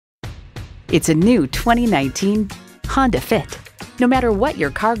It's a new 2019 Honda Fit. No matter what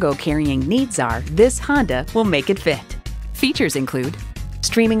your cargo carrying needs are, this Honda will make it fit. Features include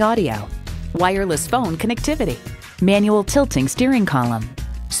streaming audio, wireless phone connectivity, manual tilting steering column,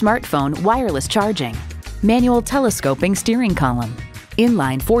 smartphone wireless charging, manual telescoping steering column,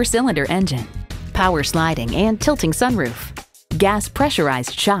 inline 4-cylinder engine, power sliding and tilting sunroof, gas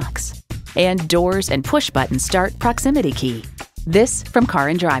pressurized shocks, and doors and push-button start proximity key. This from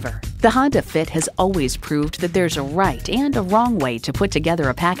Car & Driver. The Honda Fit has always proved that there's a right and a wrong way to put together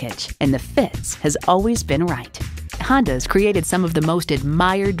a package, and the fits has always been right. Honda's created some of the most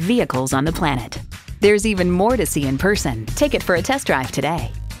admired vehicles on the planet. There's even more to see in person. Take it for a test drive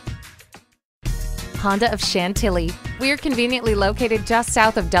today. Honda of Chantilly. We're conveniently located just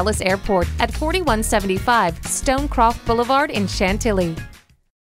south of Dulles Airport at 4175 Stonecroft Boulevard in Chantilly.